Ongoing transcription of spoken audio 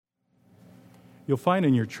You'll find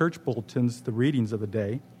in your church bulletins the readings of the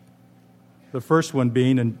day. The first one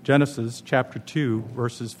being in Genesis chapter 2,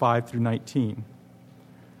 verses 5 through 19.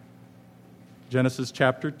 Genesis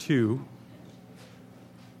chapter 2,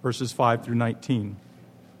 verses 5 through 19.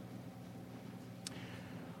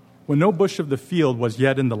 When no bush of the field was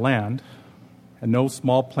yet in the land, and no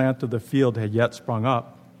small plant of the field had yet sprung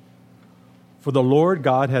up, for the Lord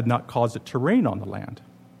God had not caused it to rain on the land,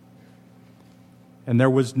 and there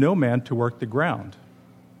was no man to work the ground.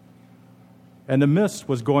 And a mist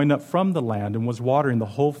was going up from the land and was watering the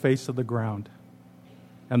whole face of the ground.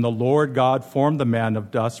 And the Lord God formed the man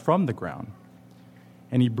of dust from the ground,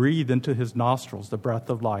 and he breathed into his nostrils the breath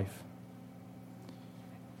of life.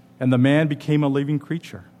 And the man became a living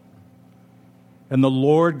creature. And the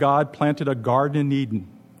Lord God planted a garden in Eden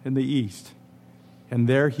in the east, and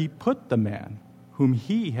there he put the man whom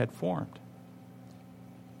he had formed.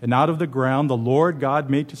 And out of the ground the Lord God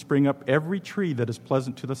made to spring up every tree that is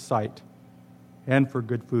pleasant to the sight and for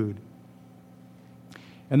good food.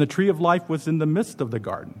 And the tree of life was in the midst of the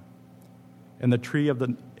garden, and the tree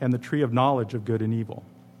of knowledge of good and evil.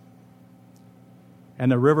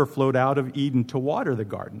 And a river flowed out of Eden to water the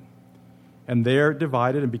garden, and there it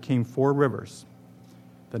divided and became 4 rivers.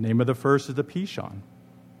 The name of the first is the Pishon.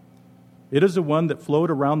 It is the one that flowed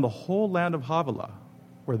around the whole land of Havilah,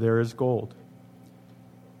 where there is gold.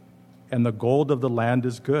 And the gold of the land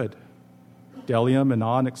is good. Bdellium and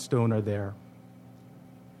onyx stone are there.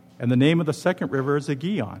 And the name of the second river is the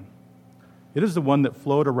Gihon. It is the one that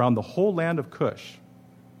flowed around the whole land of Cush.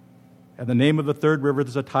 And the name of the third river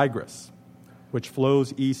is the Tigris, which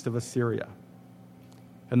flows east of Assyria.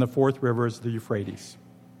 And the fourth river is the Euphrates.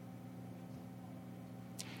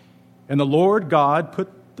 And the Lord God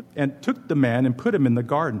took the man and put him in the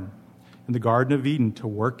Garden of Eden, to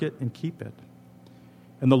work it and keep it.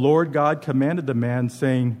 And the Lord God commanded the man,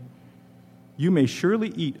 saying, "You may surely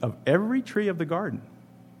eat of every tree of the garden,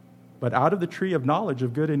 but out of the tree of knowledge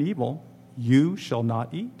of good and evil you shall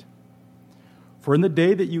not eat. For in the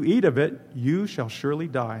day that you eat of it, you shall surely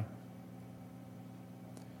die."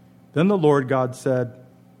 Then the Lord God said,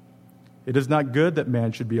 "It is not good that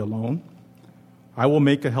man should be alone. I will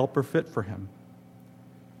make a helper fit for him."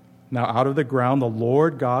 Now out of the ground the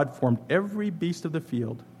Lord God formed every beast of the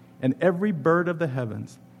field and every bird of the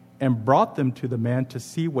heavens, and brought them to the man to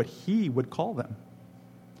see what he would call them.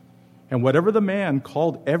 And whatever the man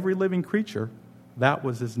called every living creature, that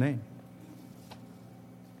was his name.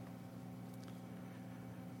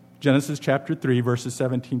 Genesis chapter 3, verses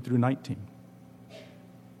 17 through 19.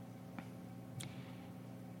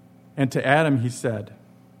 And to Adam he said,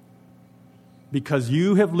 "Because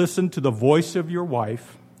you have listened to the voice of your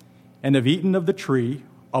wife, and have eaten of the tree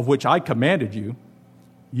of which I commanded you,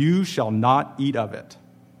 you shall not eat of it.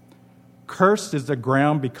 Cursed is the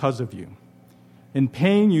ground because of you. In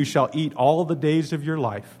pain you shall eat all the days of your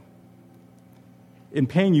life. In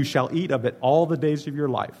pain you shall eat of it all the days of your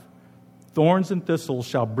life. Thorns and thistles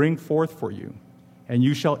shall bring forth for you, and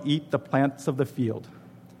you shall eat the plants of the field.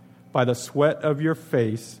 By the sweat of your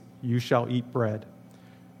face you shall eat bread,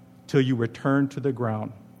 till you return to the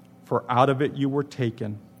ground, for out of it you were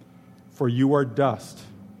taken, for you are dust,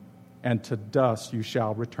 and to dust you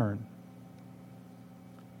shall return."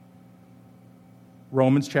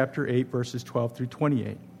 Romans chapter 8, verses 12 through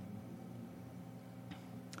 28.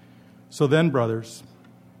 So then, brothers,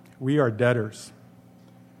 we are debtors,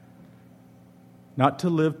 not to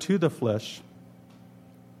live to the flesh,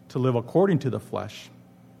 to live according to the flesh.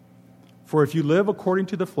 For if you live according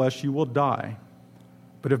to the flesh, you will die.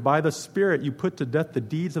 But if by the Spirit you put to death the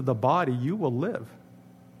deeds of the body, you will live.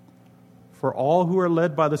 For all who are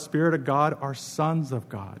led by the Spirit of God are sons of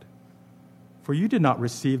God. For you did not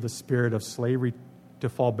receive the spirit of slavery to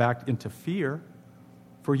fall back into fear,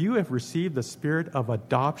 for you have received the spirit of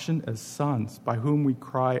adoption as sons, by whom we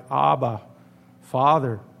cry, "Abba,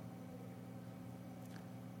 Father."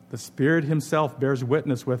 The Spirit himself bears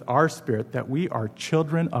witness with our spirit that we are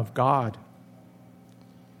children of God.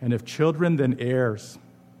 And if children, then heirs,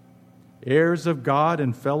 heirs of God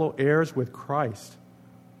and fellow heirs with Christ,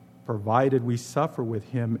 provided we suffer with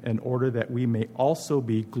him in order that we may also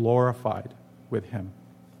be glorified with him.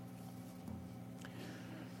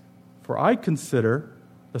 For I consider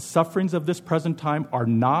the sufferings of this present time are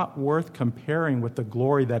not worth comparing with the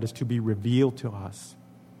glory that is to be revealed to us.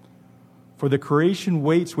 For the creation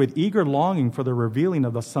waits with eager longing for the revealing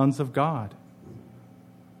of the sons of God.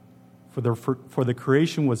 For the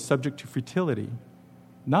creation was subject to futility,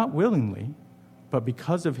 not willingly, but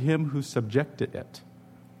because of him who subjected it,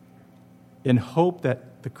 in hope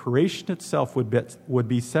that the creation itself would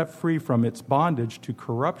be set free from its bondage to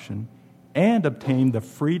corruption and obtain the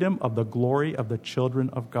freedom of the glory of the children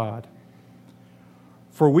of God.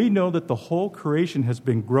 For we know that the whole creation has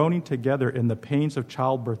been groaning together in the pains of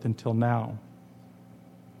childbirth until now.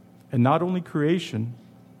 And not only creation,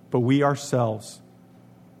 but we ourselves.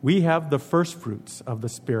 We have the first fruits of the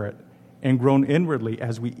Spirit and groan inwardly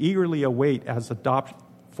as we eagerly await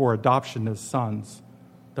for adoption as sons,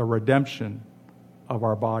 the redemption of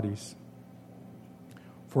our bodies.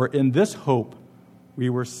 For in this hope we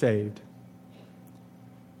were saved.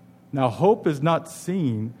 Now hope is not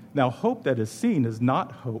seen. Now hope that is seen is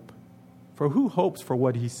not hope. For who hopes for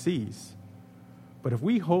what he sees? But if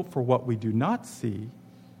we hope for what we do not see,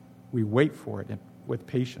 we wait for it with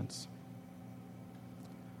patience.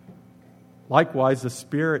 Likewise, the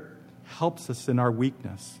Spirit helps us in our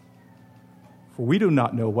weakness. For we do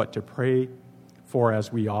not know what to pray for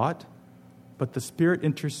as we ought, but the Spirit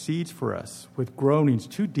intercedes for us with groanings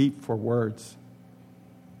too deep for words.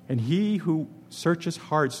 And he who searches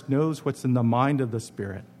hearts knows what's in the mind of the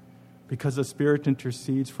Spirit, because the Spirit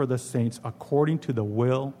intercedes for the saints according to the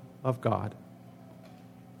will of God.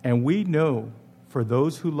 And we know for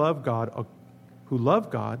those who love God,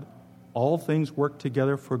 all things work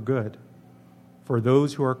together for good, for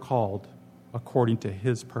those who are called according to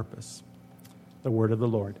his purpose. The word of the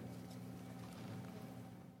Lord.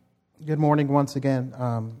 Good morning once again.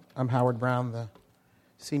 I'm Howard Brown, the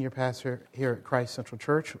senior pastor here at Christ Central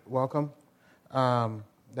Church. Welcome.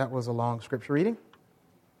 That was a long scripture reading,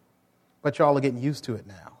 but y'all are getting used to it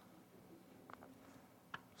now.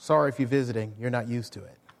 Sorry if you're visiting, you're not used to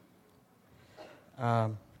it.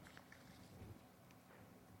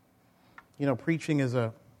 Preaching is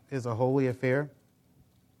a holy affair.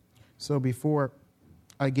 So before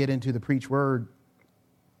I get into the preach word,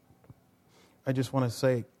 I just want to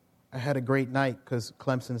say I had a great night because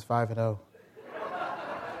Clemson's 5-0.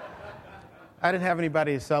 I didn't have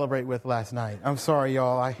anybody to celebrate with last night. I'm sorry,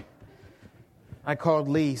 y'all. I called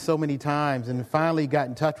Lee so many times and finally got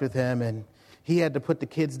in touch with him, and he had to put the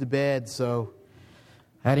kids to bed, so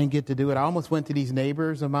I didn't get to do it. I almost went to these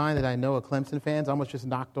neighbors of mine that I know are Clemson fans. I almost just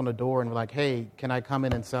knocked on the door and were like, hey, can I come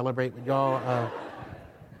in and celebrate with y'all?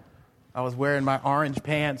 I was wearing my orange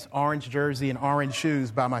pants, orange jersey, and orange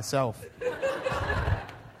shoes by myself.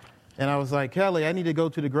 And I was like, Kelly, I need to go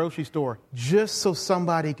to the grocery store just so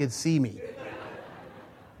somebody could see me.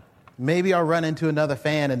 Maybe I'll run into another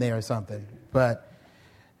fan in there or something. But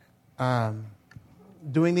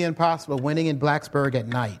doing the impossible, winning in Blacksburg at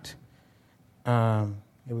night.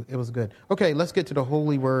 It was good. Okay, let's get to the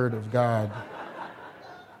holy word of God.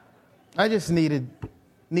 I just needed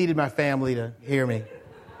my family to hear me.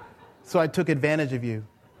 So I took advantage of you.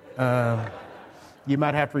 You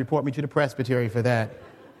might have to report me to the presbytery for that.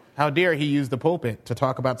 How dare he use the pulpit to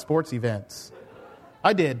talk about sports events?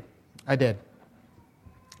 I did. I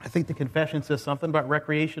think the confession says something about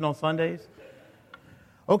recreation on Sundays.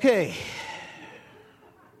 Okay.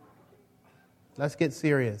 Let's get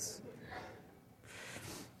serious.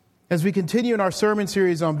 As we continue in our sermon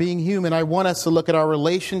series on being human, I want us to look at our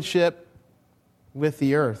relationship with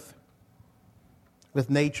the earth, with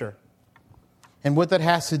nature, and what that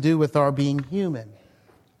has to do with our being human.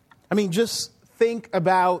 I mean, just think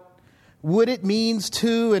about what it means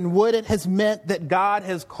to and what it has meant that God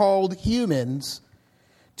has called humans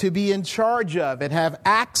to be in charge of and have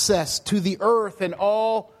access to the earth and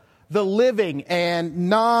all the living and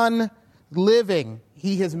non-living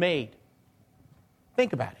he has made.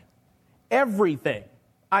 Think about it. Everything.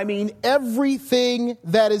 I mean, everything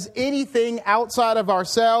that is anything outside of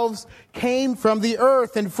ourselves came from the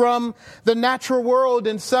earth and from the natural world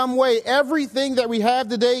in some way. Everything that we have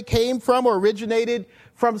today came from or originated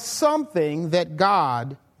from something that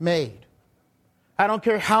God made. I don't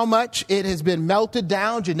care how much it has been melted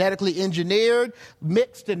down, genetically engineered,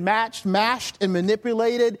 mixed and matched, mashed and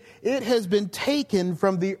manipulated. It has been taken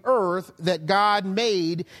from the earth that God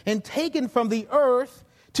made and taken from the earth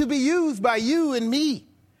to be used by you and me,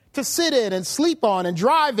 to sit in and sleep on and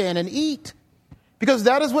drive in and eat. Because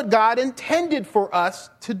that is what God intended for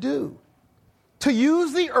us to do. To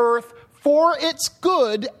use the earth for its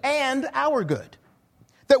good and our good.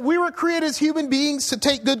 That we were created as human beings to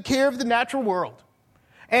take good care of the natural world.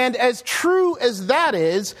 And as true as that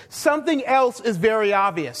is, something else is very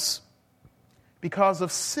obvious. Because of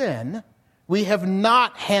sin, we have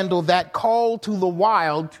not handled that call to the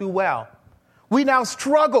wild too well. We now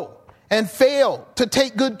struggle and fail to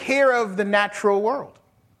take good care of the natural world.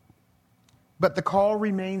 But the call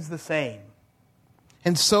remains the same.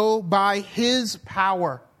 And so by his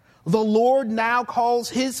power, the Lord now calls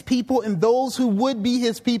his people and those who would be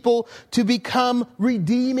his people to become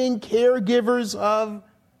redeeming caregivers of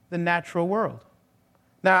the natural world.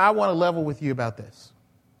 Now, I want to level with you about this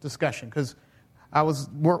discussion because I was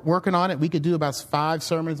working on it. We could do about 5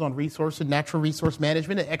 sermons on resource and natural resource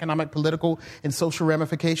management and economic, political, and social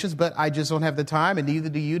ramifications, but I just don't have the time, and neither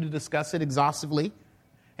do you, to discuss it exhaustively.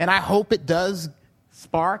 And I hope it does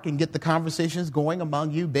spark and get the conversations going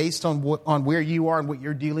among you based on where you are and what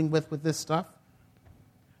you're dealing with this stuff.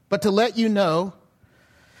 But to let you know,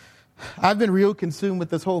 I've been real consumed with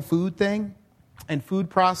this whole food thing and food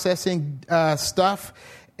processing stuff,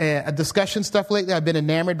 discussion stuff lately. I've been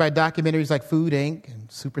enamored by documentaries like Food Inc.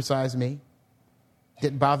 and Super Size Me.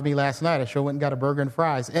 Didn't bother me last night. I sure went and got a burger and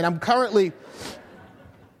fries. And I'm currently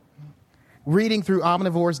reading through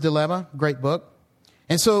Omnivore's Dilemma, great book.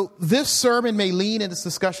 And so this sermon may lean in this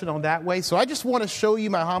discussion on that way. So I just want to show you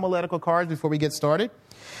my homiletical cards before we get started,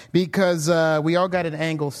 because we all got an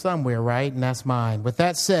angle somewhere, right? And that's mine. With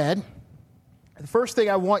that said, the first thing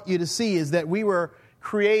I want you to see is that we were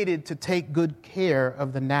created to take good care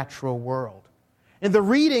of the natural world. In the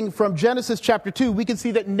reading from Genesis chapter 2, we can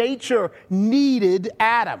see that nature needed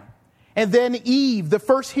Adam and then Eve, the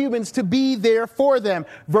first humans, to be there for them.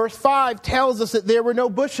 Verse 5 tells us that there were no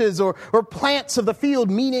bushes or plants of the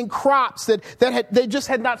field, meaning crops that they just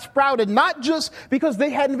had not sprouted, not just because they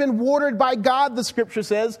hadn't been watered by God, the scripture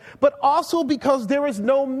says, but also because there was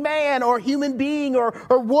no man or human being or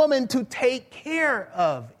woman to take care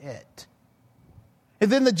of it.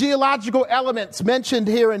 And then the geological elements mentioned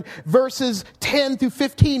here in verses 10 through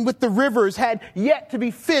 15 with the rivers had yet to be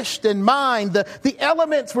fished and mined. The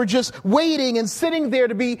elements were just waiting and sitting there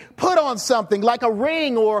to be put on something like a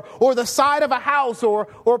ring or the side of a house or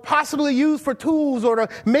possibly used for tools or to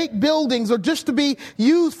make buildings or just to be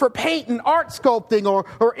used for paint and art sculpting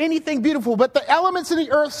or anything beautiful. But the elements of the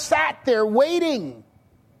earth sat there waiting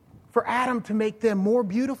for Adam to make them more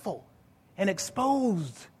beautiful and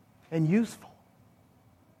exposed and useful.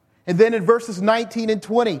 And then in verses 19 and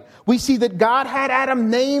 20, we see that God had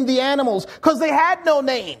Adam name the animals because they had no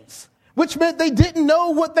names, which meant they didn't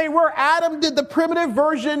know what they were. Adam did the primitive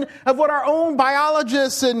version of what our own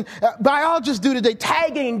biologists do today,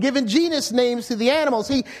 tagging and giving genus names to the animals.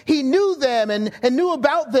 He knew them and knew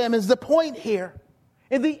about them is the point here.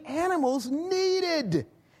 And the animals needed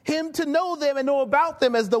him to know them and know about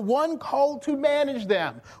them as the one called to manage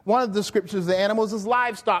them. One of the descriptions of the animals is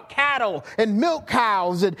livestock, cattle, and milk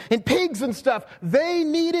cows, and pigs and stuff. They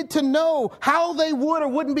needed to know how they would or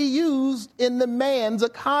wouldn't be used in the man's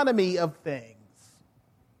economy of things.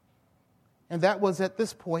 And that was at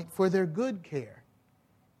this point for their good care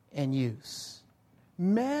and use.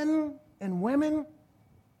 Men and women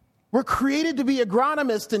were created to be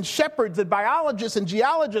agronomists and shepherds and biologists and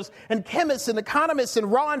geologists and chemists and economists and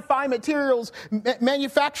raw and fine materials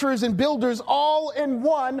manufacturers and builders, all in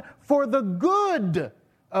one for the good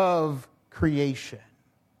of creation.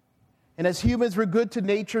 And as humans were good to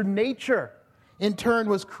nature, nature in turn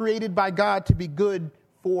was created by God to be good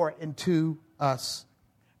for and to us.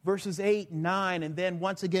 Verses 8 and 9, and then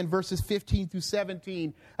once again verses 15 through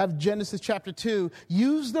 17 of Genesis chapter 2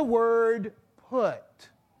 use the word put,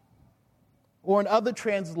 or in other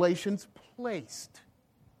translations, placed,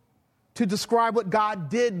 to describe what God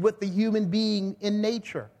did with the human being in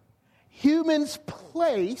nature. Humans'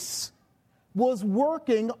 place was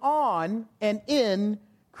working on and in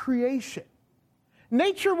creation.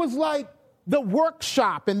 Nature was like the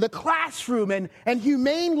workshop and the classroom and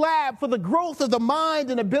humane lab for the growth of the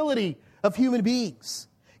mind and ability of human beings,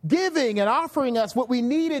 giving and offering us what we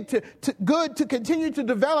needed to continue to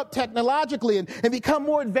develop technologically and become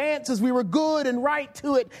more advanced as we were good and right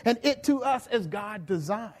to it and it to us as God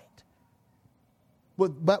designed.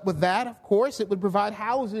 But with that, of course, it would provide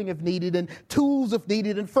housing if needed and tools if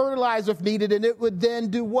needed and fertilizer if needed. And it would then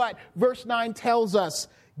do what? Verse 9 tells us,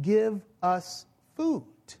 give us food.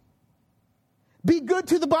 Be good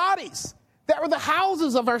to the bodies that were the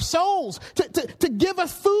houses of our souls, to give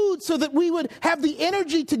us food so that we would have the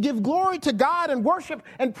energy to give glory to God and worship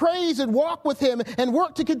and praise and walk with Him and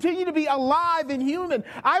work to continue to be alive and human.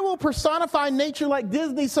 I will personify nature like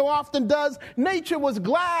Disney so often does. Nature was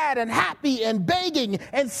glad and happy and begging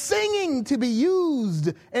and singing to be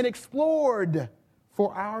used and explored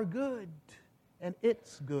for our good and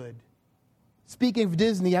its good. Speaking of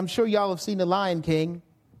Disney, I'm sure y'all have seen The Lion King.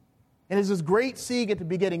 And it's this great seeing at the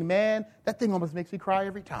beginning. Man, that thing almost makes me cry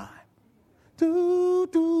every time. Doo,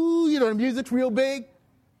 doo, you know, the music's real big.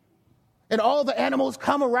 And all the animals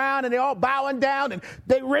come around and they're all bowing down and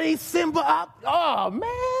they raise Simba up. Oh,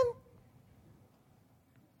 man.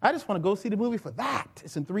 I just want to go see the movie for that.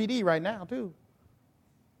 It's in 3D right now, too.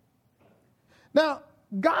 Now,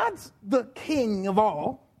 God's the king of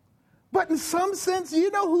all. But in some sense,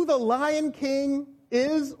 you know who the Lion King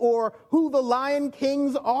is or who the Lion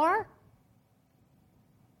Kings are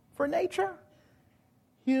for nature?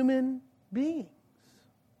 Human beings.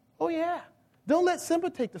 Oh, yeah. Don't let Simba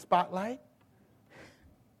take the spotlight.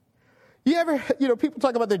 You ever, people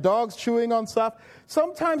talk about their dogs chewing on stuff.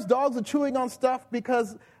 Sometimes dogs are chewing on stuff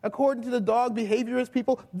because, according to the dog behaviorist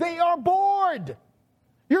people, they are bored.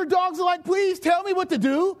 Your dogs are like, please tell me what to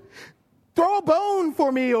do. Throw a bone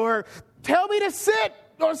for me, or tell me to sit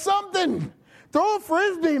or something. Throw a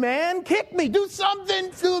frisbee, man. Kick me. Do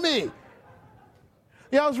something to me.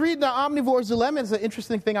 I was reading the Omnivore's Dilemma. It's an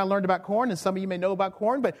interesting thing I learned about corn, and some of you may know about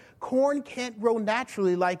corn, but corn can't grow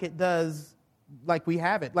naturally like it does, like we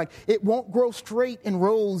have it. Like, it won't grow straight in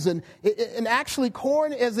rows, and actually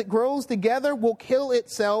corn, as it grows together, will kill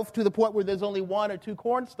itself to the point where there's only 1 or 2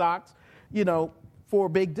 corn stalks, for a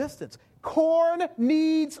big distance. Corn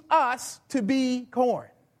needs us to be corn.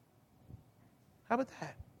 How about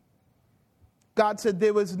that? God said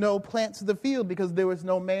there was no plants of the field because there was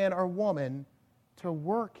no man or woman to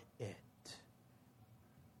work it.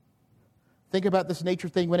 Think about this nature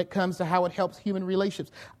thing when it comes to how it helps human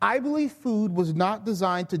relationships. I believe food was not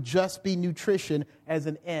designed to just be nutrition as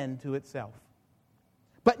an end to itself,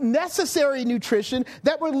 but necessary nutrition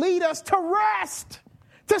that would lead us to rest,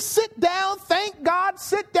 to sit down, thank God,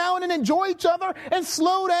 sit down and enjoy each other and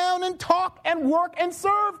slow down and talk and work and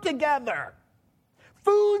serve together.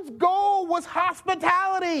 Food's goal was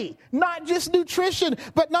hospitality, not just nutrition.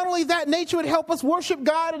 But not only that, nature would help us worship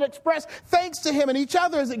God and express thanks to Him and each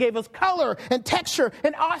other as it gave us color and texture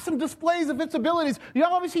and awesome displays of its abilities.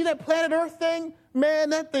 Y'all ever see that planet Earth thing? Man,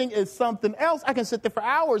 that thing is something else. I can sit there for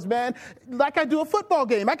hours, man, like I do a football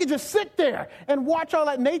game. I can just sit there and watch all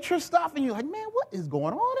that nature stuff, and you're like, man, what is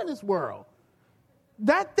going on in this world?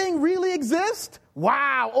 That thing really exists?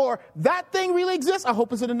 Wow. Or that thing really exists? I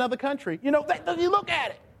hope it's in another country. You look at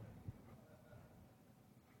it.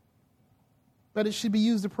 But it should be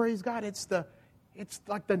used to praise God. It's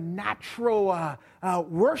like the natural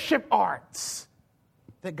worship arts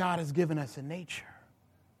that God has given us in nature.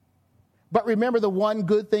 But remember the one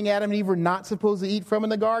good thing Adam and Eve were not supposed to eat from in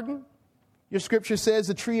the garden? Your scripture says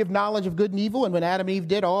the tree of knowledge of good and evil, and when Adam and Eve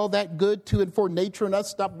did, all that good to and for nature and us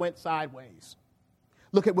stuff went sideways.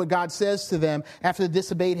 Look at what God says to them after they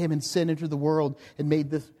disobeyed Him and sin entered the world and made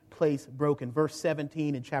this place broken. Verse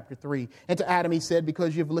 17 in chapter 3. And to Adam He said,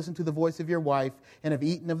 because you have listened to the voice of your wife and have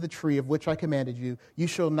eaten of the tree of which I commanded you, you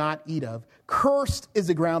shall not eat of. Cursed is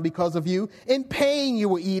the ground because of you. In pain you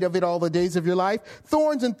will eat of it all the days of your life.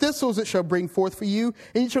 Thorns and thistles it shall bring forth for you.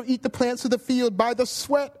 And you shall eat the plants of the field. By the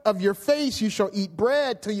sweat of your face you shall eat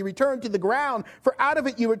bread till you return to the ground. For out of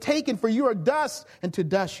it you were taken, for you are dust, and to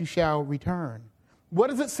dust you shall return. What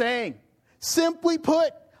is it saying? Simply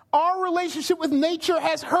put, our relationship with nature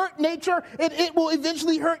has hurt nature. It will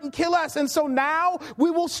eventually hurt and kill us. And so now we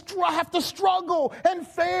will have to struggle and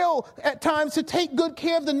fail at times to take good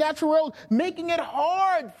care of the natural world, making it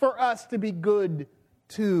hard for us to be good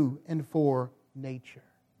to and for nature.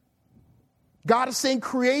 God is saying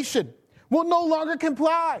creation will no longer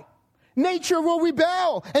comply. Nature will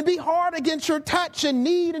rebel and be hard against your touch and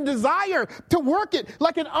need and desire to work it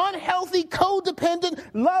like an unhealthy, codependent,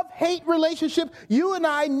 love-hate relationship. You and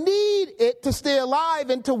I need it to stay alive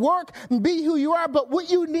and to work and be who you are. But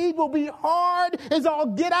what you need will be hard as all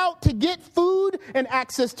get out to get food and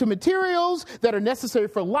access to materials that are necessary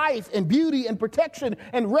for life and beauty and protection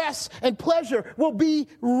and rest and pleasure will be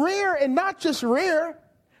rare, and not just rare,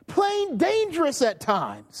 plain dangerous at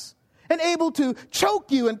times. And able to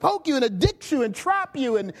choke you and poke you and addict you and trap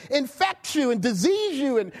you and infect you and disease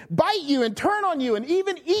you and bite you and turn on you and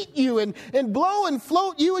even eat you and blow and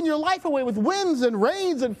float you and your life away with winds and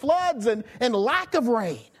rains and floods and lack of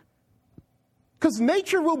rain. Because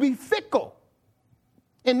nature will be fickle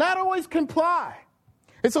and not always comply.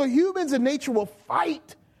 And so humans and nature will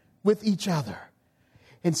fight with each other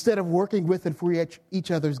instead of working with and for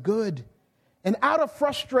each other's good. And out of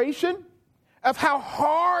frustration of how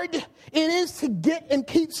hard it is to get and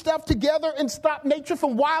keep stuff together and stop nature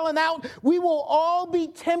from wilding out, we will all be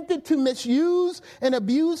tempted to misuse and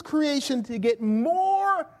abuse creation to get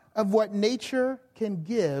more of what nature can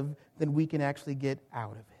give than we can actually get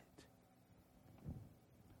out of it.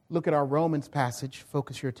 Look at our Romans passage.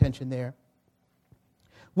 Focus your attention there.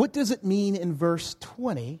 What does it mean in verse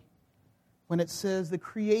 20 when it says the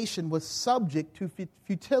creation was subject to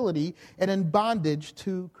futility and in bondage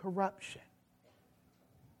to corruption?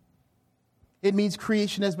 It means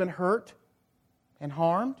creation has been hurt and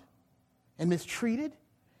harmed and mistreated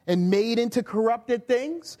and made into corrupted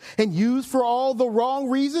things and used for all the wrong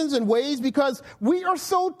reasons and ways, because we are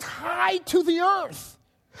so tied to the earth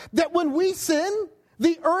that when we sin,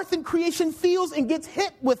 the earth and creation feels and gets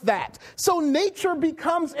hit with that. So nature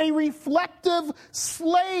becomes a reflective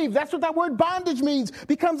slave. That's what that word bondage means.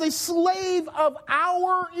 Becomes a slave of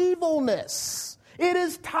our evilness. It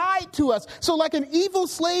is tied to us. So like an evil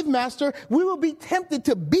slave master, we will be tempted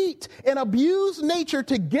to beat and abuse nature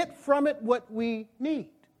to get from it what we need.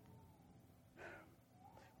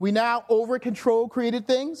 We now over-control created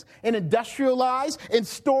things and industrialize and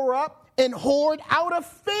store up and hoard out of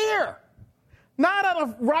fear. Not out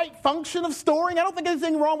of right function of storing. I don't think there's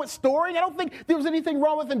anything wrong with storing. I don't think there was anything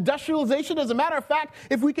wrong with industrialization. As a matter of fact,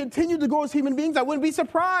 if we continue to grow as human beings, I wouldn't be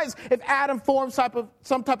surprised if Adam formed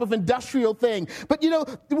some type of industrial thing. But,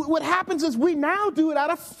 what happens is we now do it out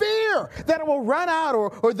of fear that it will run out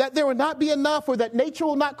or that there will not be enough or that nature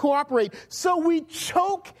will not cooperate. So we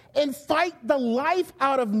choke and fight the life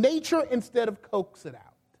out of nature instead of coax it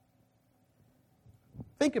out.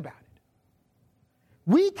 Think about it.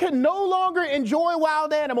 We can no longer enjoy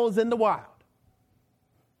wild animals in the wild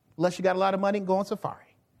unless you got a lot of money and go on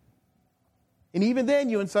safari. And even then,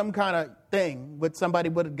 you're in some kind of thing with somebody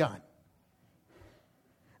with a gun.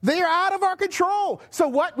 They are out of our control. So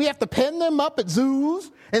what? We have to pen them up at zoos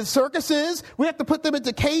and circuses. We have to put them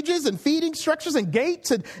into cages and feeding structures and gates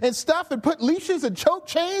and stuff and put leashes and choke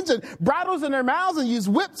chains and bridles in their mouths and use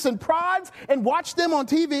whips and prods and watch them on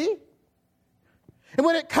TV. And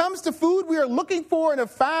when it comes to food, we are looking for and have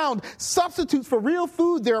found substitutes for real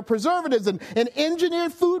food. There are preservatives and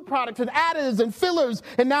engineered food products and additives and fillers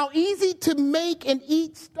and now easy to make and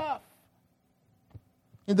eat stuff.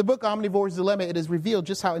 In the book Omnivore's Dilemma, it is revealed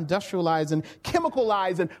just how industrialized and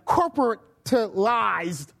chemicalized and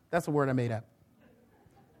corporatized, that's a word I made up,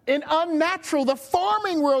 and unnatural the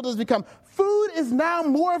farming world has become. Food is now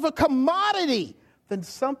more of a commodity than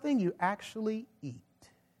something you actually eat.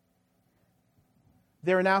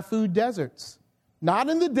 There are now food deserts. Not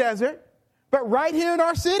in the desert, but right here in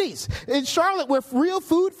our cities. In Charlotte, where real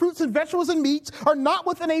food, fruits and vegetables and meats are not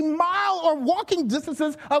within a mile or walking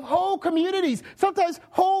distances of whole communities. Sometimes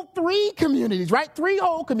whole 3 communities, right? 3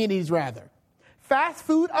 whole communities, rather. Fast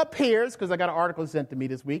food appears, because I got an article sent to me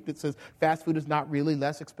this week that says fast food is not really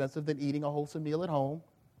less expensive than eating a wholesome meal at home.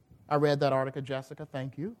 I read that article, Jessica.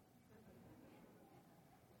 Thank you.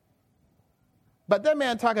 But that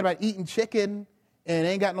man talking about eating chicken and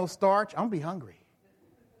ain't got no starch, I'm going to be hungry.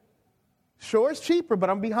 Sure, it's cheaper,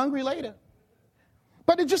 but I'm going to be hungry later.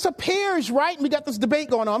 But it just appears, right? And we got this debate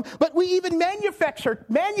going on. But we even manufacture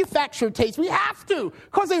taste. We have to.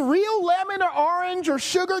 Because a real lemon or orange or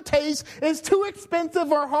sugar taste is too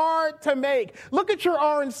expensive or hard to make. Look at your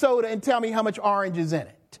orange soda and tell me how much orange is in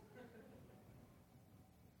it.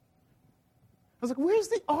 I was like, where's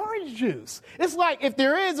the orange juice? It's like, if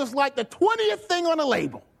there is, it's like the 20th thing on the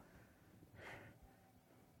label.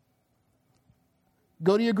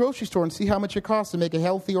 Go to your grocery store and see how much it costs to make a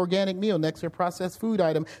healthy organic meal next to a processed food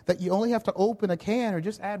item that you only have to open a can or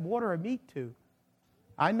just add water or meat to.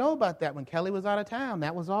 I know about that. When Kelly was out of town,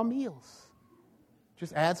 that was our meals.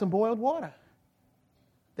 Just add some boiled water.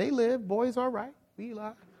 They live. Boys all right. We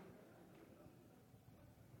lie.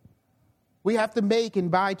 We have to make and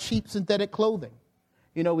buy cheap synthetic clothing.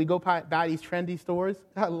 We go buy these trendy stores.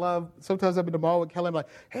 Sometimes I'm in the mall with Kelly. I'm like,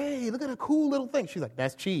 hey, look at a cool little thing. She's like,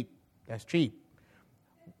 that's cheap. That's cheap.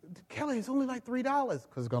 Kelly, it's only like $3 because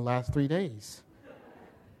it's going to last 3 days.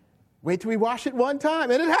 Wait till we wash it one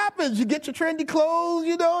time. And it happens. You get your trendy clothes,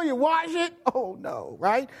 you wash it. Oh, no,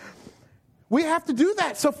 right? We have to do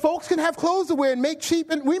that so folks can have clothes to wear and make cheap.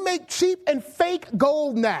 And we make cheap and fake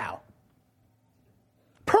gold now.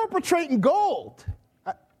 Perpetrating gold.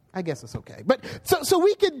 I guess it's okay. But so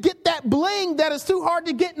we could get that bling that is too hard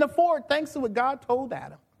to get and afford thanks to what God told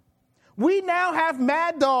Adam. We now have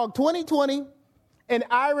Mad Dog 2020. An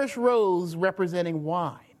Irish rose representing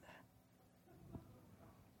wine.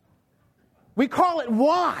 We call it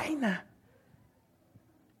wine.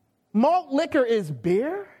 Malt liquor is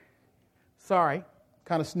beer. Sorry,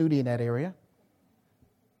 kind of snooty in that area.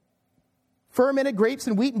 Fermented grapes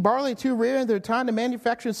and wheat and barley are too rare in their time to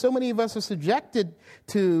manufacture, and so many of us are subjected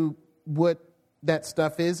to what that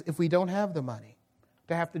stuff is if we don't have the money.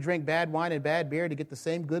 To have to drink bad wine and bad beer to get the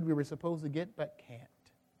same good we were supposed to get, but can't.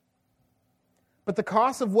 But the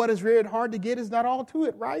cost of what is rare and hard to get is not all to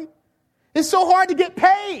it, right? It's so hard to get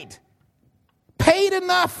paid. Paid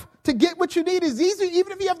enough to get what you need is easier,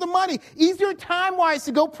 even if you have the money. Easier time-wise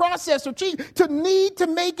to go process or cheap, to need to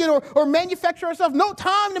make it or manufacture ourselves. No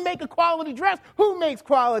time to make a quality dress. Who makes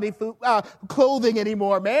quality food, clothing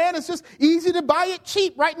anymore, man? It's just easy to buy it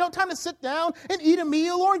cheap, right? No time to sit down and eat a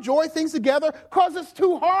meal or enjoy things together because it's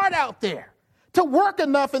too hard out there. to work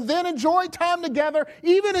enough and then enjoy time together,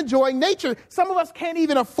 even enjoying nature. Some of us can't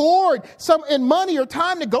even afford in money or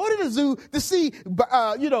time to go to the zoo to see,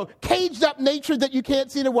 caged up nature that you can't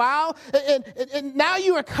see in a while. And now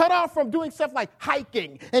you are cut off from doing stuff like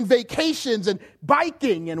hiking and vacations and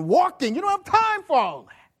biking and walking. You don't have time for all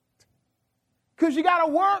that. Because you got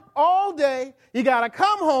to work all day, you got to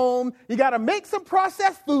come home, you got to make some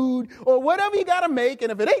processed food or whatever you got to make.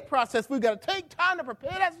 And if it ain't processed food, you got to take time to prepare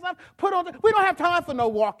that stuff, put on. We don't have time for no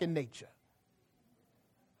walk in nature.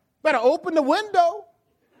 Better open the window.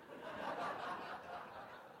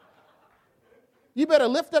 You better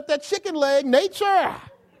lift up that chicken leg, nature,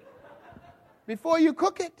 before you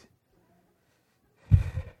cook it.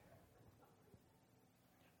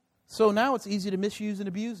 So now it's easy to misuse and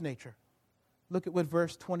abuse nature. Look at what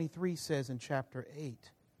verse 23 says in chapter 8.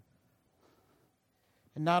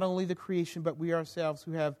 And not only the creation, but we ourselves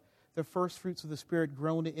who have the first fruits of the Spirit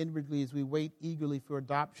groan inwardly as we wait eagerly for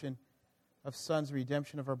adoption of sons,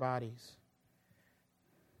 redemption of our bodies.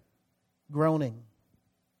 Groaning.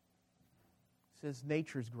 It says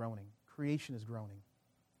nature is groaning. Creation is groaning.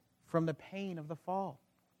 From the pain of the fall.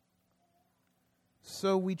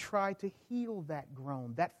 So we try to heal that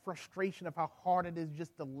groan, that frustration of how hard it is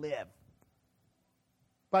just to live,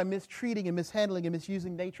 by mistreating and mishandling and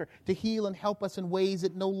misusing nature to heal and help us in ways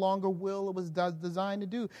it no longer will or was designed to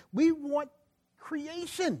do. We want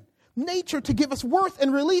creation, nature, to give us worth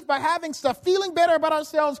and relief by having stuff, feeling better about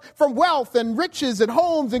ourselves from wealth and riches and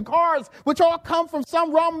homes and cars, which all come from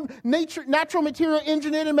some raw natural material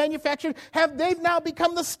engineered and manufactured. They've now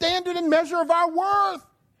become the standard and measure of our worth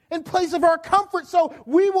in place of our comfort. So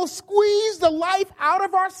we will squeeze the life out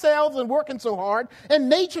of ourselves and working so hard and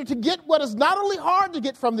nature to get what is not only hard to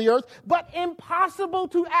get from the earth, but impossible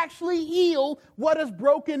to actually heal what is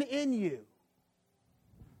broken in you.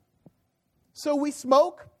 So we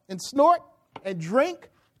smoke and snort and drink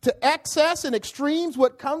to excess and extremes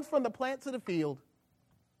what comes from the plants of the field.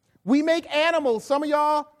 We make animals, some of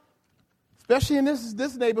y'all, especially in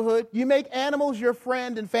this neighborhood, you make animals your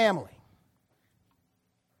friend and family.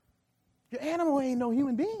 Your animal ain't no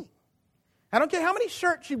human being. I don't care how many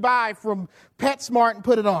shirts you buy from PetSmart and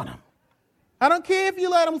put it on them. I don't care if you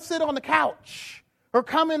let them sit on the couch or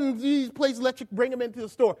come in these places, let you bring them into the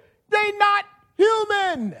store. They're not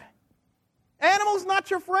human. Animals not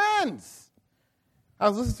your friends. I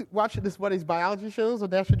was watching one of these biology shows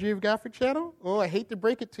on National Geographic Channel. Oh, I hate to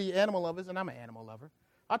break it to you animal lovers, and I'm an animal lover.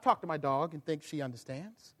 I talk to my dog and think she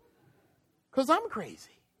understands. Because I'm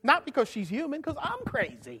crazy. Not because she's human, because I'm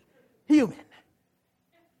crazy. Human.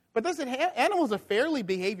 But listen, animals are fairly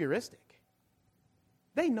behavioristic.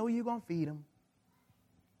 They know you're going to feed them.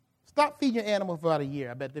 Stop feeding your animal for about a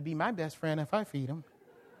year. I bet they'd be my best friend if I feed them.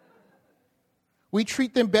 We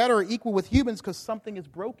treat them better or equal with humans because something is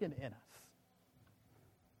broken in us.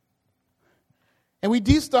 And we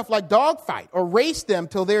do stuff like dogfight or race them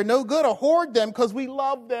till they're no good or hoard them because we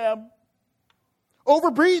love them.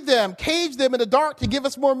 Overbreed them, cage them in the dark to give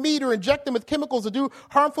us more meat, or inject them with chemicals, or do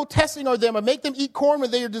harmful testing on them, or make them eat corn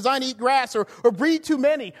when they are designed to eat grass, or breed too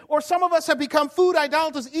many. Or some of us have become food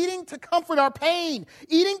idolaters, eating to comfort our pain,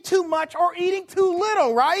 eating too much or eating too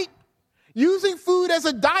little, right? Using food as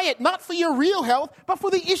a diet, not for your real health, but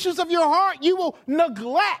for the issues of your heart. You will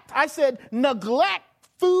neglect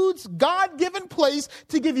food's God-given place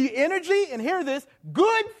to give you energy, and hear this,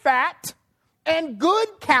 good fat, and good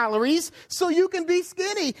calories so you can be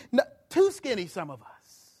skinny. Too skinny, some of us.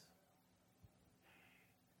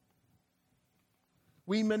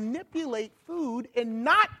 We manipulate food and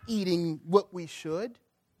not eating what we should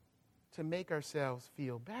to make ourselves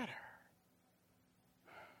feel better.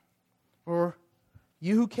 Or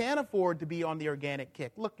you who can't afford to be on the organic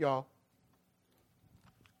kick. Look, y'all.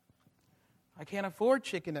 I can't afford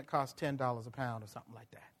chicken that costs $10 a pound or something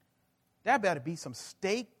like that. That better be some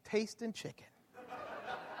steak-tasting chicken.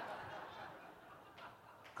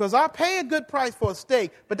 Because I'll pay a good price for a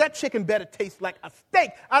steak, but that chicken better taste like a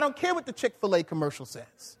steak. I don't care what the Chick-fil-A commercial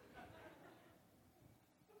says.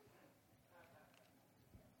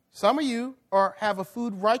 Some of you have a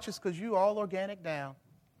food righteous because you all organic down.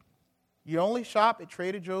 You only shop at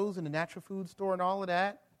Trader Joe's and the natural food store and all of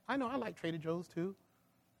that. I know, I like Trader Joe's too.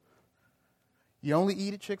 You only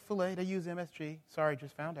eat at Chick-fil-A. They use MSG. Sorry,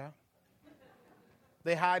 just found out.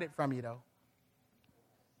 They hide it from you, though.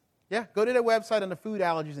 Yeah, go to their website on the food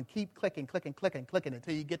allergies and keep clicking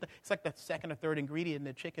until you get it's like the second or third ingredient in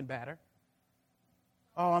the chicken batter.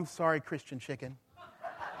 Oh, I'm sorry, Christian chicken.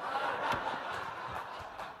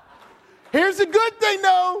 Here's the good thing,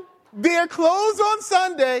 though. They're closed on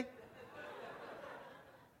Sunday.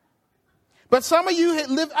 But some of you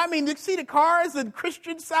live, you see the cars in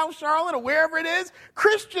Christian South Charlotte or wherever it is,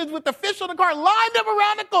 Christians with the fish on the car lined up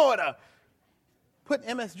around the corner, putting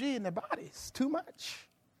MSG in their bodies. Too much.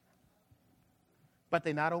 But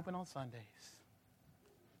they're not open on Sundays.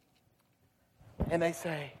 And they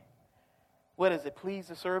say, what is it, pleased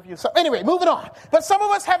to serve you? So anyway, moving on. But some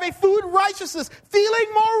of us have a food righteousness, feeling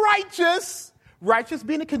more righteous. Righteous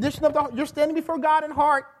being a condition of the heart. You're standing before God in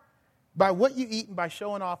heart by what you eat and by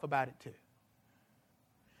showing off about it too.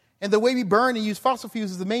 And the way we burn and use fossil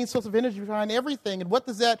fuels is the main source of energy behind everything. And what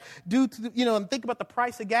does that do to, and think about the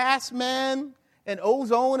price of gas, man, and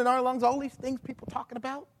ozone in our lungs, all these things people talking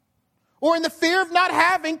about. Or in the fear of not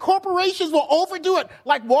having, corporations will overdo it.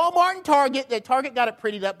 Like Walmart and Target. Target got it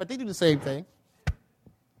prettied up, but they do the same thing.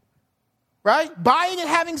 Right? Buying and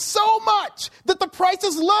having so much that the price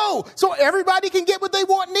is low so everybody can get what they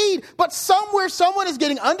want and need. But somewhere someone is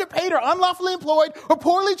getting underpaid or unlawfully employed or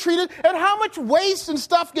poorly treated. And how much waste and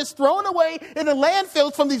stuff gets thrown away in the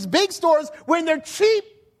landfills from these big stores when their cheap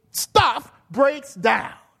stuff breaks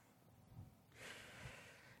down.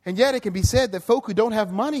 And yet it can be said that folk who don't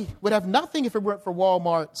have money would have nothing if it weren't for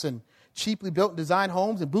Walmarts and cheaply built and designed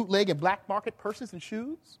homes and bootleg and black market purses and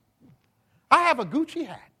shoes. I have a Gucci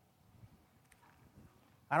hat.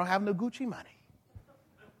 I don't have no Gucci money.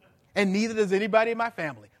 And neither does anybody in my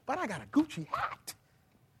family. But I got a Gucci hat.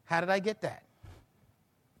 How did I get that?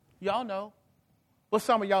 Y'all know. Well,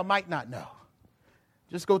 some of y'all might not know.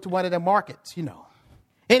 Just go to one of the markets,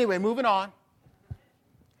 Anyway, moving on.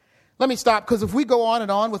 Let me stop, because if we go on and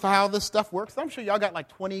on with how this stuff works, I'm sure y'all got like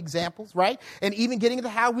 20 examples, right? And even getting into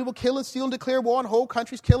how we will kill and steal and declare war on whole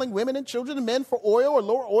countries, killing women and children and men for oil or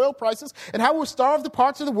lower oil prices, and how we'll starve the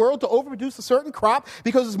parts of the world to overproduce a certain crop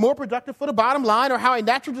because it's more productive for the bottom line, or how a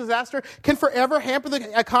natural disaster can forever hamper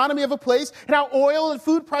the economy of a place, and how oil and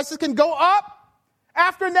food prices can go up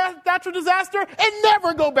after a natural disaster and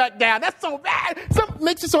never go back down. That's so bad.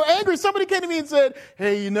 Makes you so angry. Somebody came to me and said,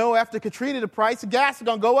 hey, after Katrina, the price of gas is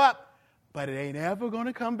going to go up. But it ain't ever going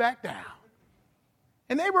to come back down.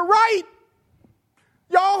 And they were right.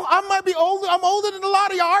 Y'all, I might be older. I'm older than a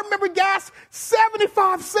lot of y'all. I remember gas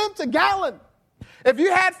 75 cents a gallon. If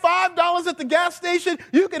you had $5 at the gas station,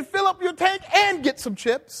 you could fill up your tank and get some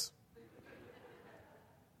chips.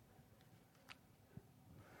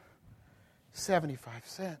 75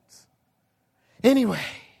 cents. Anyway,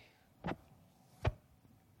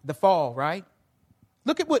 the fall, right?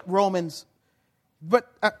 Look at what Romans...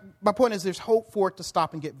 But my point is there's hope for it to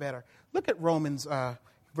stop and get better. Look at Romans chapter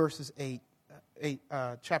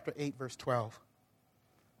 8, verse 12.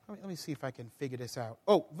 Let me see if I can figure this out.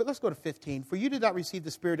 But let's go to 15. For you did not receive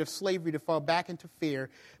the spirit of slavery to fall back into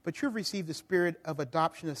fear, but you have received the spirit of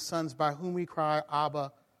adoption as sons, by whom we cry,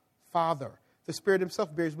 Abba, Father. The Spirit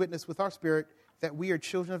himself bears witness with our spirit that we are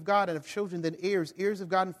children of God, and if children, then heirs, heirs of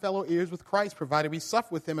God and fellow heirs with Christ, provided we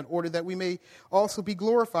suffer with him in order that we may also be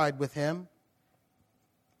glorified with him.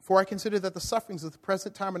 For I consider that the sufferings of the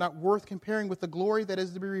present time are not worth comparing with the glory that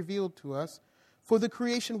is to be revealed to us. For the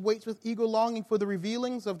creation waits with eager longing for the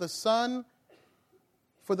revealings of the Son,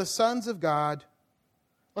 for the sons of God.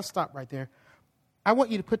 Let's stop right there. I want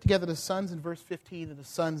you to put together the sons in verse 15 and the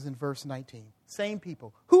sons in verse 19. Same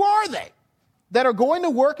people. Who are they that are going to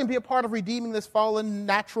work and be a part of redeeming this fallen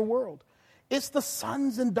natural world? It's the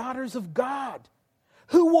sons and daughters of God,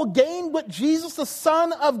 who will gain what Jesus, the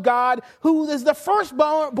Son of God, who is the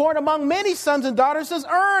firstborn among many sons and daughters, has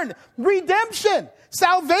earned. Redemption,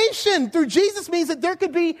 salvation through Jesus means that there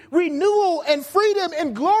could be renewal and freedom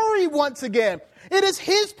and glory once again. It is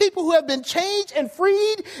his people who have been changed and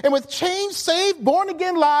freed, and with changed, saved,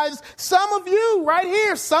 born-again lives, some of you right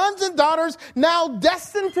here, sons and daughters, now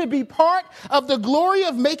destined to be part of the glory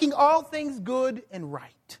of making all things good and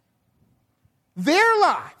right. Their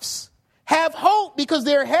lives have hope because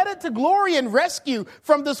they're headed to glory and rescue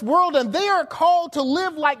from this world, and they are called to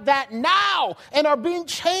live like that now and are being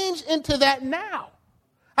changed into that now.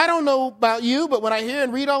 I don't know about you, but when I hear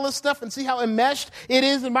and read all this stuff and see how enmeshed it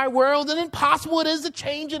is in my world and impossible it is to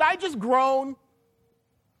change it, I just groan.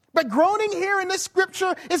 But groaning here in this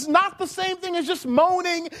scripture is not the same thing as just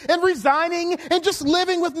moaning and resigning and just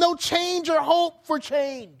living with no change or hope for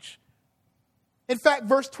change. In fact,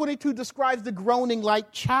 verse 22 describes the groaning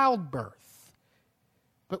like childbirth.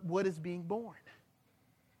 But what is being born?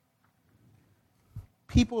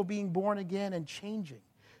 People are being born again and changing.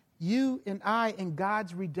 You and I in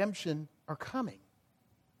God's redemption are coming.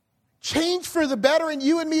 Change for the better in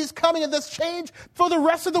you and me is coming, and this change for the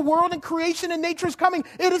rest of the world and creation and nature is coming.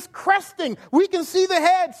 It is cresting. We can see the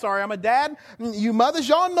head. Sorry, I'm a dad. You mothers,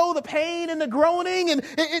 y'all know the pain and the groaning, and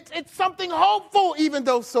it's something hopeful, even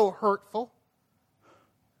though so hurtful.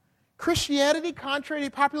 Christianity, contrary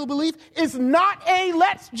to popular belief, is not a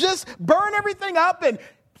let's just burn everything up and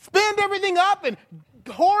spend everything up and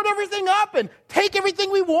hoard everything up and take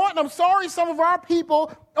everything we want. And I'm sorry, some of our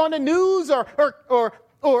people on the news or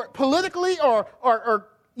politically or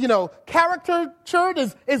caricatured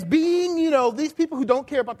as being, these people who don't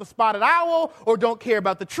care about the spotted owl or don't care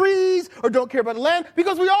about the trees or don't care about the land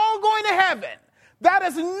because we're all going to heaven. That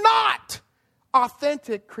is not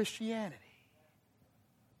authentic Christianity.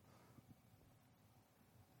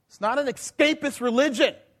 It's not an escapist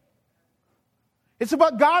religion. It's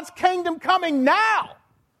about God's kingdom coming now.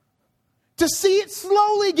 To see it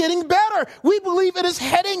slowly getting better. We believe it is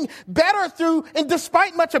heading better through and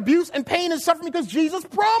despite much abuse and pain and suffering because Jesus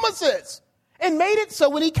promises and made it so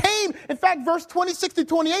when he came. In fact, verse 26 to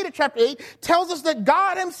 28 of chapter 8 tells us that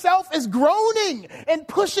God himself is groaning and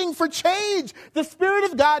pushing for change. The Spirit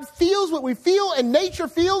of God feels what we feel and nature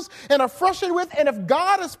feels and are frustrated with. And if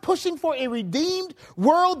God is pushing for a redeemed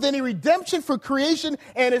world, then a redemption for creation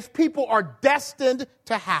and his people are destined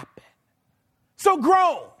to happen. So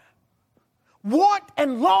groan. Want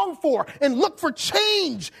and long for and look for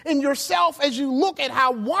change in yourself as you look at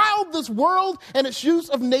how wild this world and its use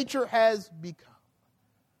of nature has become.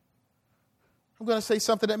 I'm going to say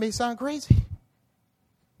something that may sound crazy.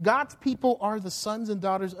 God's people are the sons and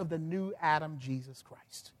daughters of the new Adam, Jesus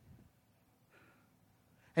Christ.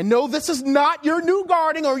 And no, this is not your new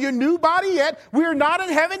garden or your new body yet. We are not in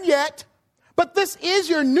heaven yet. But this is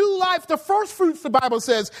your new life, the first fruits, the Bible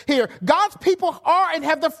says here. God's people are and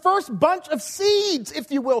have the first bunch of seeds,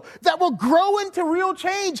 if you will, that will grow into real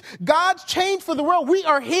change. God's change for the world. We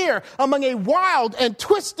are here among a wild and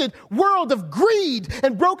twisted world of greed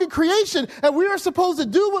and broken creation, and we are supposed to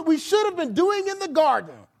do what we should have been doing in the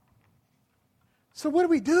garden. So what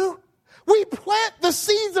do? We plant the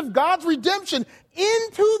seeds of God's redemption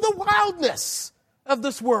into the wildness of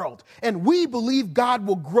this world. And we believe God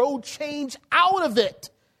will grow change out of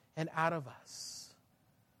it and out of us.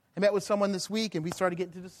 I met with someone this week and we started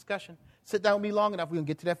getting to this discussion. Sit down with me long enough, we're going to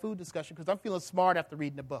get to that food discussion because I'm feeling smart after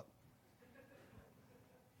reading the book.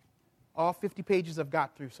 All 50 pages I've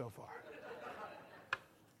got through so far.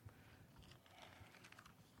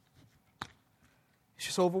 It's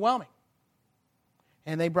just overwhelming.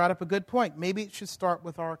 And they brought up a good point. Maybe it should start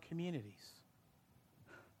with our communities.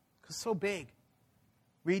 Because it's so big.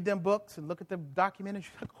 Read them books and look at the documentaries.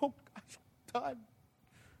 You're like, oh, gosh, I'm done.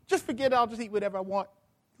 Just forget it. I'll just eat whatever I want.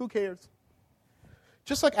 Who cares?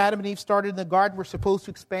 Just like Adam and Eve started in the garden, we're supposed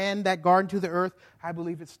to expand that garden to the earth. I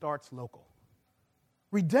believe it starts local.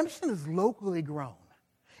 Redemption is locally grown.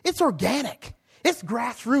 It's organic. It's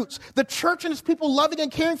grassroots. The church and its people loving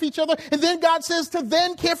and caring for each other. And then God says to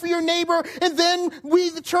then care for your neighbor. And then we,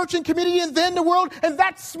 the church and community, and then the world. And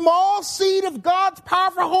that small seed of God's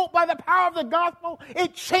powerful hope by the power of the gospel,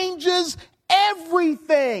 it changes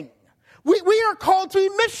everything. We are called to be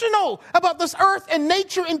missional about this earth and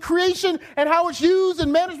nature and creation and how it's used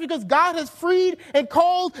and managed because God has freed and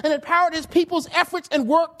called and empowered his people's efforts and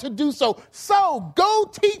work to do so. So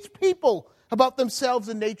go teach people about themselves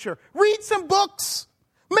and nature. Read some books.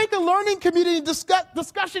 Make a learning community,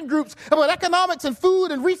 discussion groups about economics and food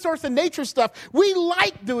and resource and nature stuff. We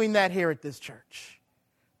like doing that here at this church.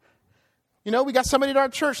 We got somebody at our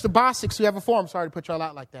church, the Bosics, who have a farm. Sorry to put y'all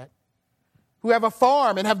out like that. Who have a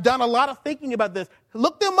farm and have done a lot of thinking about this.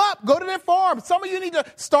 Look them up. Go to their farm. Some of you need to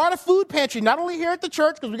start a food pantry, not only here at the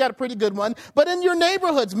church, because we got a pretty good one, but in your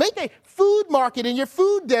neighborhoods. Make a food market in your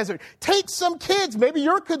food desert. Take some kids, maybe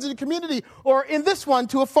your kids in the community, or in this one,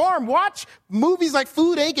 to a farm. Watch movies like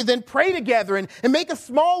Food Inc. and then pray together and make a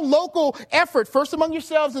small local effort, first among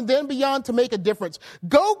yourselves and then beyond, to make a difference.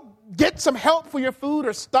 Go get some help for your food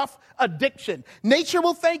or stuff addiction. Nature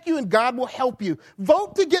will thank you and God will help you.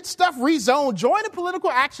 Vote to get stuff rezoned. Join a political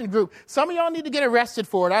action group. Some of y'all need to get arrested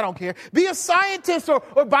for it. I don't care. Be a scientist or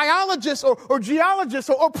biologist or geologist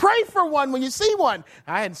or pray for one when you see one.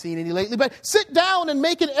 I hadn't seen any lately, but sit down and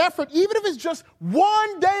make an effort, even if it's just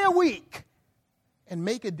one day a week, and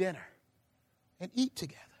make a dinner and eat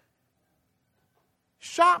together.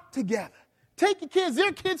 Shop together. Take your kids. There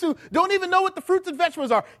are kids who don't even know what the fruits and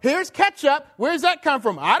vegetables are. Here's ketchup. Where does that come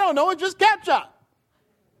from? I don't know. It's just ketchup.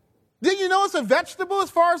 Did you know it's a vegetable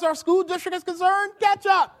as far as our school district is concerned?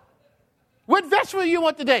 Ketchup. What vegetable do you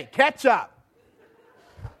want today? Ketchup.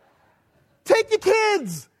 Take your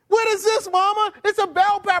kids. What is this, Mama? It's a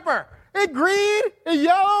bell pepper. It's green and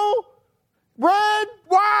yellow. Red.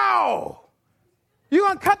 Wow. You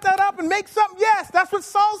going to cut that up and make something? Yes, that's what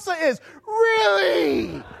salsa is.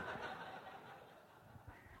 Really?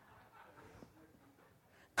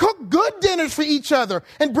 Cook good dinners for each other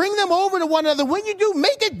and bring them over to one another. When you do,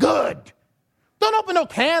 make it good. Don't open no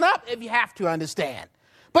can up if you have to, understand.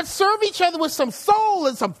 But serve each other with some soul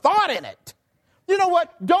and some thought in it. You know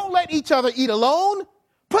what? Don't let each other eat alone.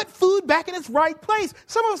 Put food back in its right place.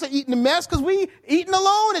 Some of us are eating a mess because we eating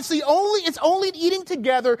alone. It's only eating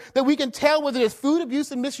together that we can tell whether there's food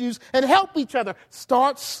abuse and misuse and help each other.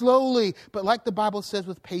 Start slowly, but like the Bible says,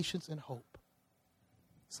 with patience and hope.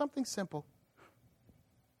 Something simple.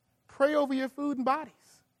 Pray over your food and bodies.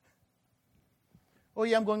 Oh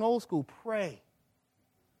yeah, I'm going old school. Pray.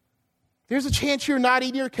 There's a chance you're not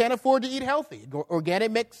eating or can't afford to eat healthy. Organic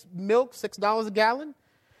mixed milk, $6 a gallon.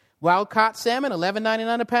 Wild-caught salmon,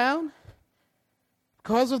 $11.99 a pound.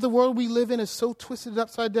 Because of the world we live in is so twisted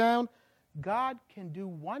upside down, God can do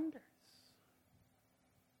wonders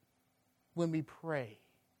when we pray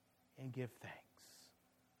and give thanks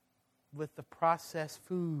with the processed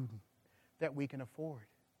food that we can afford.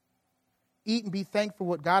 Eat and be thankful for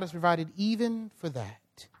what God has provided even for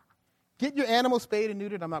that. Get your animal spayed and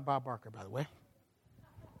neutered. I'm not Bob Barker, by the way.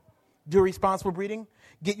 Do responsible breeding.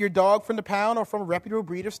 Get your dog from the pound or from a reputable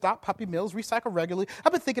breeder. Stop puppy mills. Recycle regularly.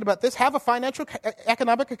 I've been thinking about this. Have a financial,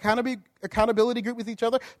 economic accountability group with each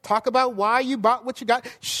other. Talk about why you bought what you got.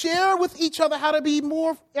 Share with each other how to be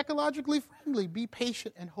more ecologically friendly. Be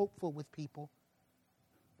patient and hopeful with people.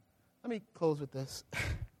 Let me close with this.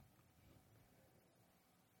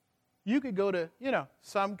 You could go to,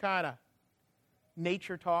 some kind of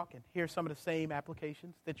nature talk and hear some of the same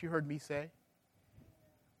applications that you heard me say.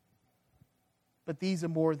 But these are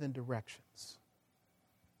more than directions.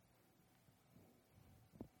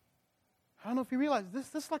 I don't know if you realize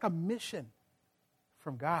this is like a mission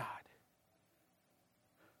from God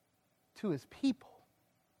to his people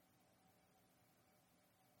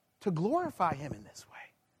to glorify him in this way.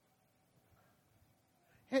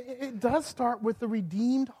 It does start with the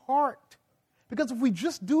redeemed heart. Because if we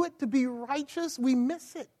just do it to be righteous, we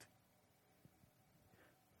miss it.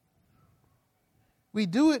 We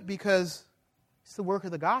do it because it's the work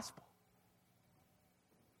of the gospel.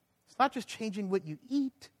 It's not just changing what you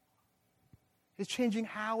eat. It's changing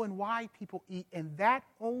how and why people eat. And that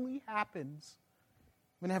only happens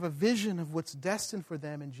when they have a vision of what's destined for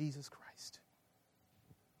them in Jesus Christ.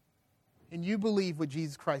 And you believe what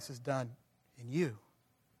Jesus Christ has done in you.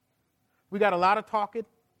 We got a lot of talking,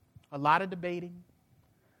 a lot of debating,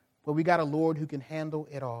 but we got a Lord who can handle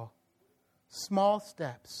it all. Small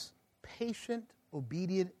steps, patient,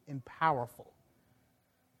 obedient, and powerful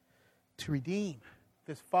to redeem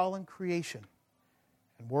this fallen creation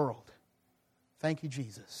and world. Thank you,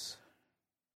 Jesus.